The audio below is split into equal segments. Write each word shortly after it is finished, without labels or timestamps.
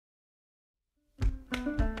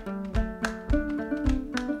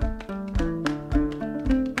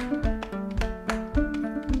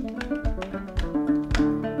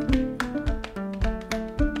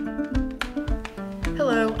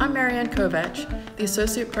Excavates, the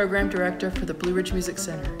Associate Program Director for the Blue Ridge Music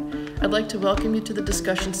Center. I'd like to welcome you to the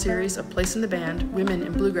discussion series of Place in the Band, Women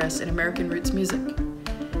in Bluegrass and American Roots Music.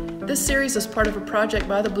 This series is part of a project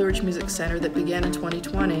by the Blue Ridge Music Center that began in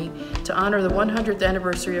 2020 to honor the 100th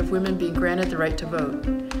anniversary of women being granted the right to vote.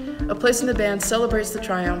 A Place in the Band celebrates the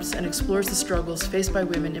triumphs and explores the struggles faced by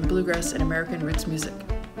women in bluegrass and American roots music.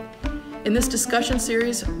 In this discussion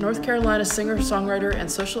series, North Carolina singer-songwriter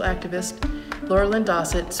and social activist Laurelyn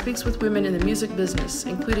Dossett speaks with women in the music business,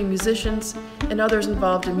 including musicians and others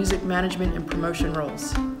involved in music management and promotion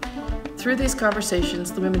roles. Through these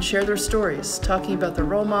conversations, the women share their stories, talking about their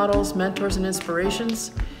role models, mentors, and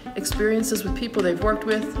inspirations, experiences with people they've worked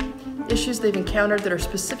with, issues they've encountered that are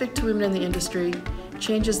specific to women in the industry,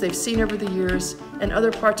 changes they've seen over the years, and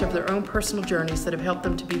other parts of their own personal journeys that have helped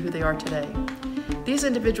them to be who they are today. These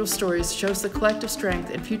individual stories shows the collective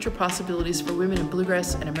strength and future possibilities for women in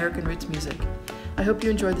bluegrass and American roots music. I hope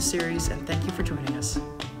you enjoy the series, and thank you for joining us.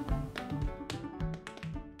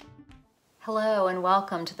 Hello and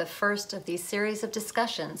welcome to the first of these series of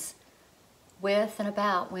discussions with and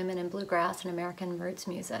about women in bluegrass and American roots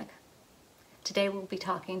music. Today we'll be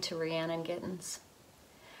talking to RHIANNON Giddens.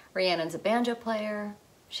 RHIANNON's a banjo player,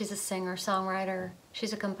 she's a singer-songwriter,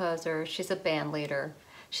 she's a composer, she's a band leader,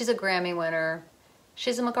 she's a Grammy winner,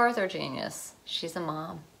 she's a MacArthur genius, she's a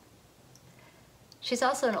mom. She's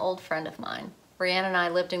also an old friend of mine. RHIANNON and I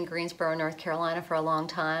lived in Greensboro, North Carolina for a long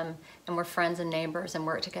time, and we're friends and neighbors and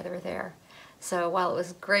worked together there. So while it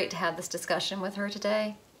was great to have this discussion with her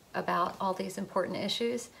today about all these important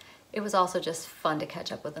issues, it was also just fun to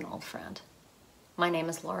catch up with an old friend. My name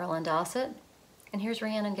is Laurelyn Dossett, and here's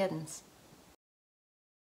RHIANNON Giddens.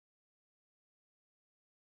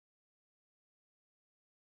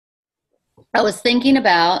 I was thinking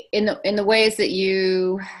about in the ways that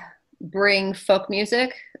you bring folk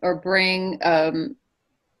music or bring the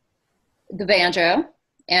banjo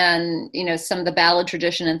and some of the ballad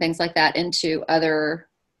tradition and things like that into other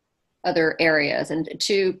areas. And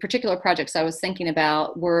two particular projects I was thinking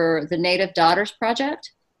about were the Native Daughters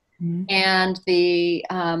Project and the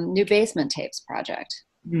New Basement Tapes Project,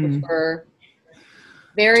 which were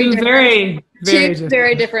very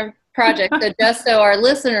different project. So just so our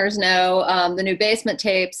listeners know, the New Basement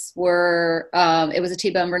Tapes were, it was a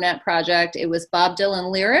T-Bone Burnett project. It was Bob Dylan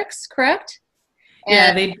lyrics, correct?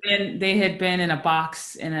 And yeah, they had been in a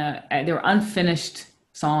box they were unfinished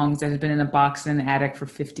songs that had been in a box in an attic for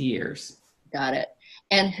 50 years. Got it.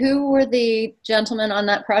 And who were the gentlemen on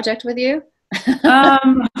that project with you?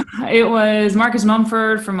 It was Marcus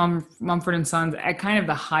Mumford from Mumford & Sons at kind of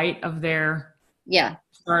the height of their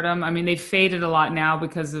stardom. I mean, they faded a lot now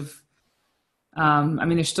because of,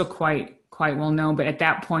 they're still quite well known, but at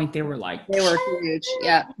that point they were huge.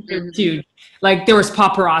 Yeah. They were huge. Like there was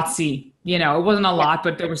paparazzi, it wasn't a lot,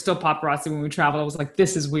 but there was still paparazzi when we traveled. I was like,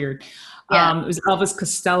 this is weird. It was Elvis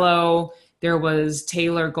Costello. There was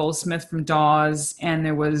Taylor Goldsmith from Dawes, and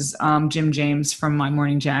there was Jim James from My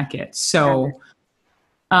Morning Jacket. So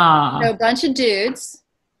a bunch of dudes.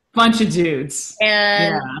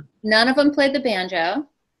 And none of them played the banjo.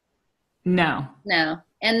 No.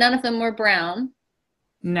 And none of them were brown.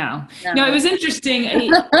 No, it was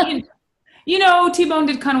interesting. T-Bone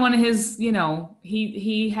did kind of one of his,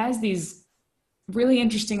 he has these really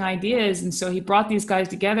interesting ideas. And so he brought these guys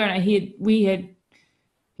together, and we had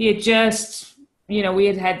just, we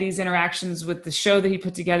had these interactions with the show that he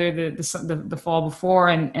put together the fall before.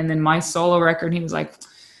 And then my solo record, and he was like,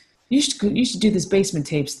 you should do this Basement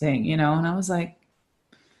Tapes thing, and I was like,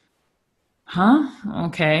 huh?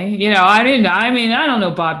 Okay. I don't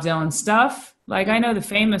know Bob Dylan stuff. Like I know the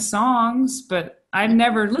famous songs, but I've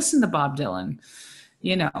never listened to Bob Dylan.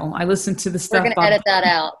 I listened to the stuff. We're going to edit that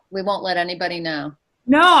out. We won't let anybody know.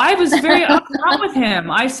 No, I was very upfront with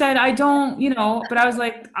him. I said, I don't, but I was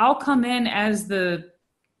like, I'll come in as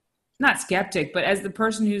not skeptic, but as the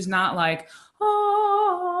person who's not like,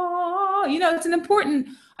 I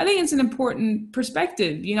think it's an important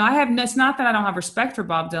perspective. It's not that I don't have respect for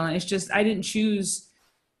Bob Dylan. It's just, I didn't choose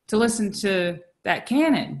to listen to that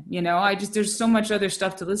canon. There's so much other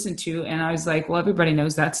stuff to listen to. And I was like, well, everybody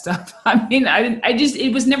knows that stuff.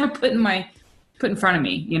 It was never put in front of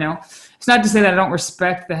me, It's not to say that I don't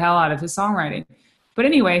respect the hell out of his songwriting. But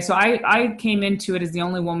anyway, so I came into it as the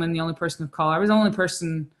only woman, the only person of color. I was the only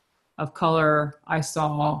person of color I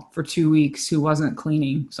saw for 2 weeks who wasn't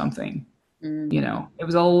cleaning something. It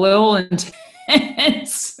was a little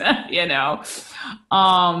intense,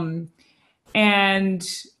 and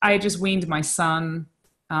I just weaned my son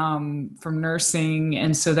from nursing.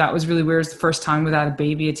 And so that was really weird. It was the first time without a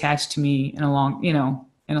baby attached to me in a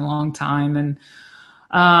long time.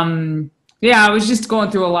 And Yeah, I was just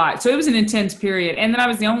going through a lot. So it was an intense period. And then I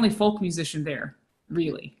was the only folk musician there,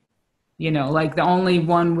 really. Like the only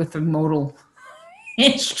one with a modal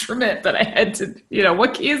instrument that I had to,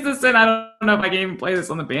 what key is this in? I don't know if I can even play this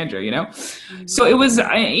on the banjo. So it was,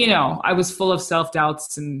 I was full of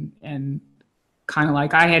self-doubts and kind of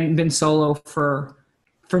like I hadn't been solo for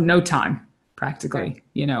no time practically,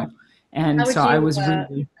 And so I was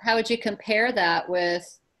really. How would you compare that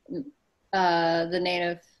with the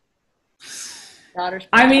Native Daughters?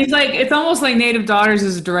 I mean, it's almost like Native Daughters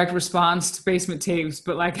is a direct response to Basement Tapes,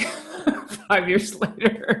 but like 5 years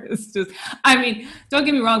later, it's just, I mean, don't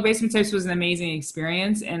get me wrong, Basement Tapes was an amazing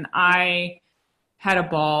experience, and I had a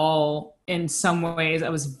ball in some ways. I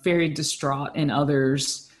was very distraught in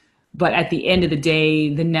others. But at the end of the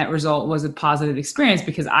day, the net result was a positive experience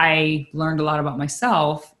because I learned a lot about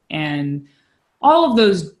myself. And all of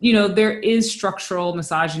those, there is structural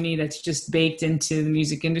misogyny that's just baked into the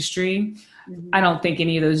music industry. Mm-hmm. I don't think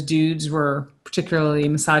any of those dudes were particularly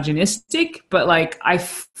misogynistic, but like I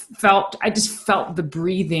just felt the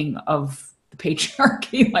breathing of the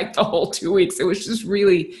patriarchy like the whole 2 weeks. It was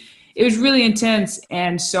really intense.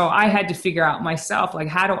 And so I had to figure out myself, like,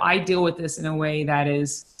 how do I deal with this in a way that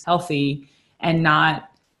is healthy and not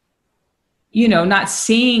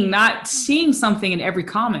seeing something in every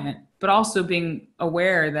comment, but also being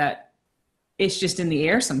aware that it's just in the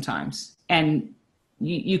air sometimes. And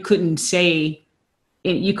you couldn't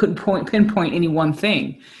pinpoint any one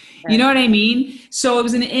thing. Right. You know what I mean? So it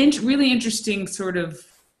was an really interesting sort of,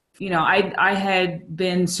 I had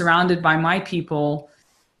been surrounded by my people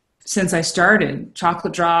since I started.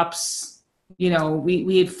 Chocolate Drops,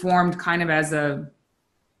 we had formed kind of as a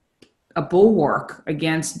bulwark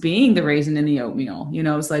against being the raisin in the oatmeal.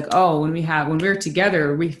 It's like, oh, when we're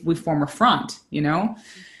together, we form a front,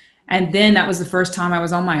 and then that was the first time I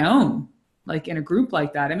was on my own, like in a group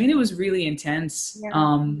like that. I mean, it was really intense.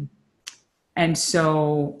 Yeah. And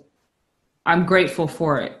so I'm grateful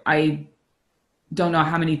for it. I don't know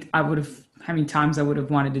how many times I would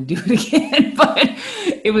have wanted to do it again, but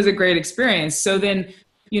it was a great experience. So then,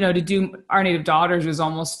 to do Our Native Daughters was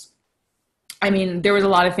almost, I mean, there was a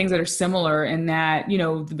lot of things that are similar in that,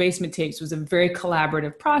 the Basement Tapes was a very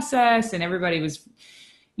collaborative process, and everybody was,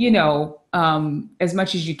 as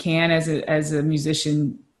much as you can as a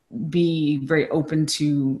musician, be very open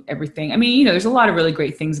to everything. I mean, there's a lot of really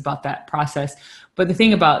great things about that process. But the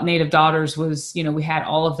thing about Native Daughters was, we had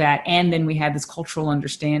all of that, and then we had this cultural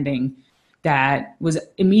understanding that was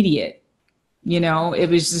immediate. It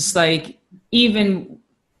was just like, even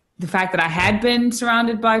the fact that I had been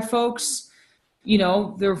surrounded by folks, they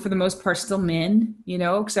were for the most part still men,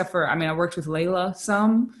 except for, I worked with Layla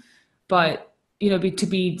some, but, to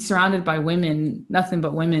be surrounded by women, nothing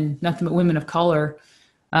but women of color.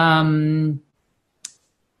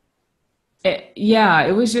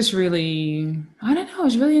 It was just really, I don't know, it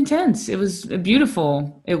was really intense. It was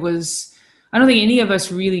beautiful. I don't think any of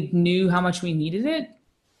us really knew how much we needed it.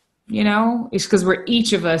 It's because we're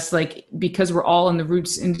each of us, like, because we're all in the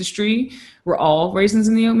roots industry, we're all raisins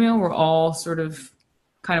in the oatmeal. We're all sort of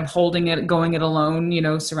kind of holding it, going it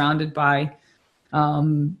alone, surrounded by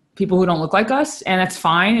people who don't look like us. And that's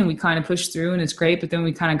fine. And we kind of pushed through, and it's great. But then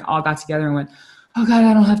we kind of all got together and went, oh God,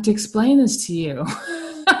 I don't have to explain this to you.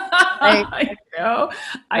 Right. I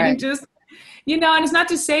can just, and it's not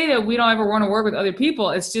to say that we don't ever want to work with other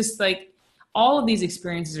people. It's just like, all of these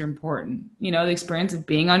experiences are important. The experience of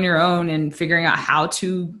being on your own and figuring out how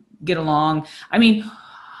to get along. I mean,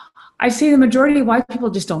 I say the majority of white people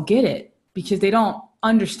just don't get it because they don't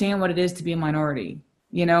understand what it is to be a minority.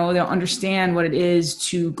 They don't understand what it is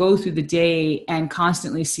to go through the day and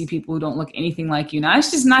constantly see people who don't look anything like you. Now,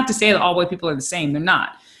 it's just not to say that all white people are the same. They're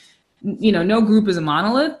not. No group is a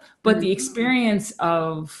monolith, but the experience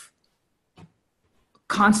of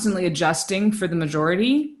constantly adjusting for the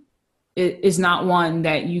majority is not one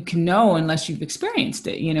that you can know unless you've experienced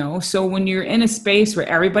it, So when you're in a space where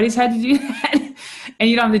everybody's had to do that and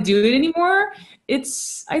you don't have to do it anymore,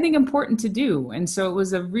 it's, I think, important to do. And so it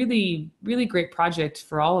was a really, really great project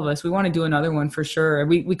for all of us. We want to do another one for sure.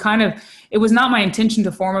 We kind of, it was not my intention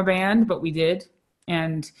to form a band, but we did.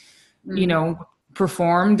 And,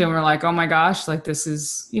 performed, and we're like, oh my gosh, like this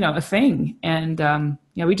is, a thing. And,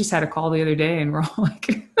 we just had a call the other day, and we're all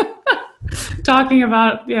like talking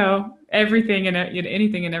about, everything and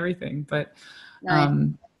anything and everything. But nice.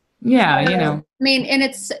 I mean, and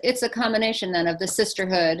it's a combination then of the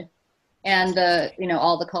sisterhood and the,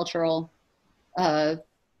 all the cultural, like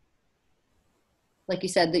you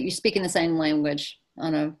said, that you speak in the same language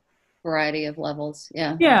on a variety of levels.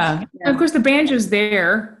 Yeah. And of course the banjo's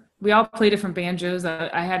there, we all play different banjos.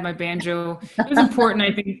 I had my banjo. It was important,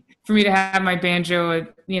 I think, for me to have my banjo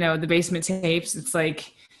at, the basement tapes. It's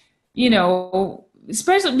like,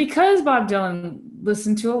 especially because Bob Dylan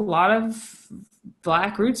listened to a lot of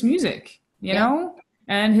Black roots music,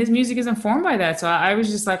 and his music is informed by that. So I was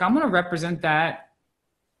just like, I'm going to represent that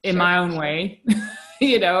in my own way,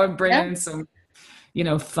 and bring in some,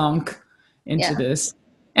 thunk into this.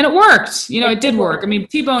 And it worked, it did work. I mean,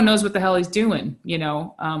 T-Bone knows what the hell he's doing, a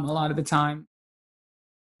lot of the time.